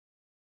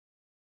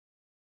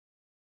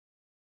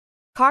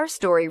Car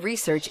Story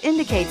research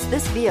indicates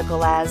this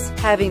vehicle as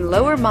having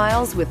lower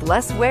miles with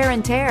less wear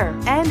and tear,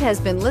 and has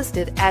been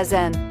listed as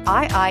an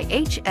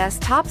IIHS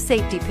top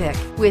safety pick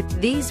with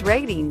these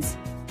ratings.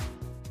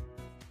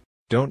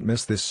 Don't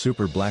miss this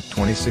super black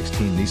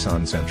 2016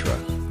 Nissan Sentra.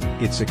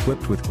 It's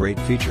equipped with great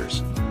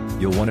features.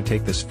 You'll want to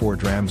take this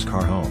Ford Rams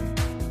car home.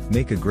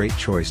 Make a great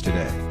choice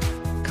today.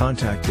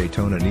 Contact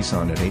Daytona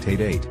Nissan at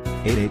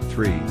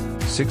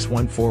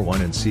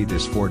 888-883-6141 and see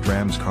this Ford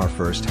Rams car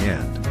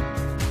firsthand.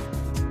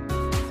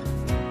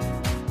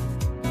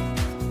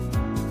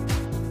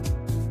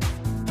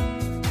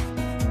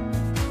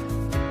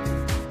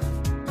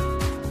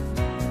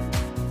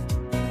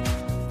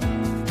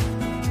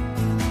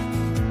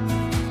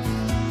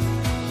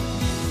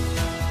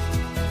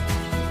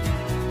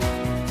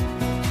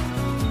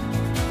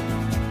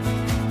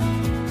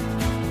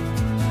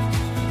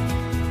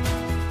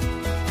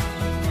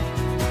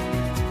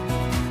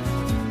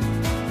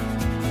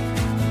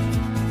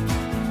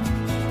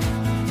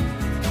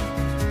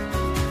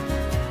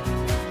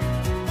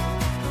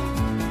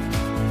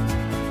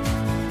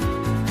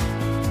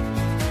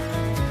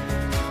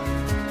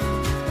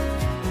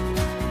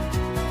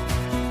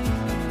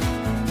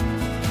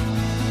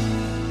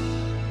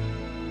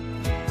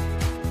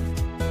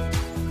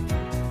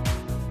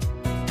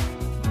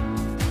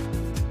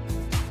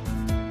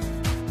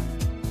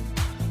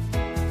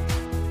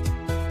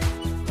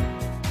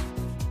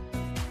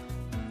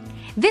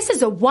 This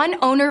is a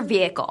one-owner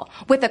vehicle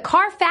with a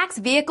CARFAX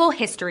Vehicle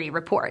History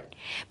Report.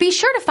 Be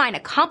sure to find a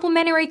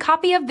complimentary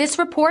copy of this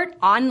report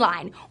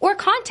online or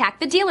contact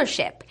the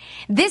dealership.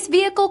 This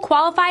vehicle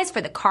qualifies for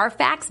the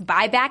CARFAX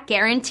Buyback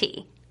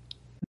Guarantee.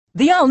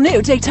 The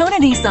all-new Daytona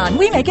Nissan.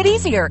 We make it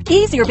easier.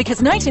 Easier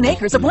because 19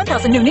 acres of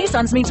 1,000 new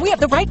Nissans means we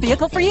have the right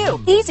vehicle for you.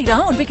 Easy to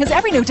own because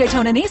every new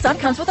Daytona Nissan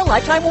comes with a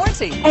lifetime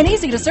warranty. And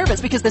easy to service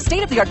because the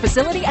state-of-the-art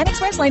facility and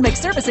express lane makes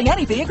servicing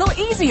any vehicle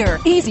easier.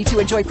 Easy to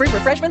enjoy free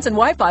refreshments and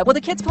Wi-Fi while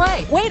the kids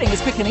play. Waiting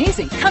is quick and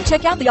easy. Come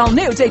check out the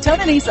all-new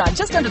Daytona Nissan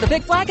just under the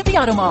big flag at the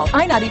Automall.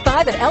 I-95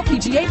 at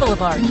LPGA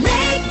Boulevard.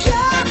 Make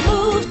your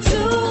move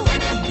to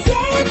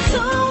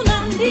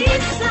Daytona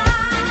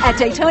Nissan. At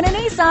Daytona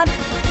Nissan,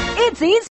 it's easy.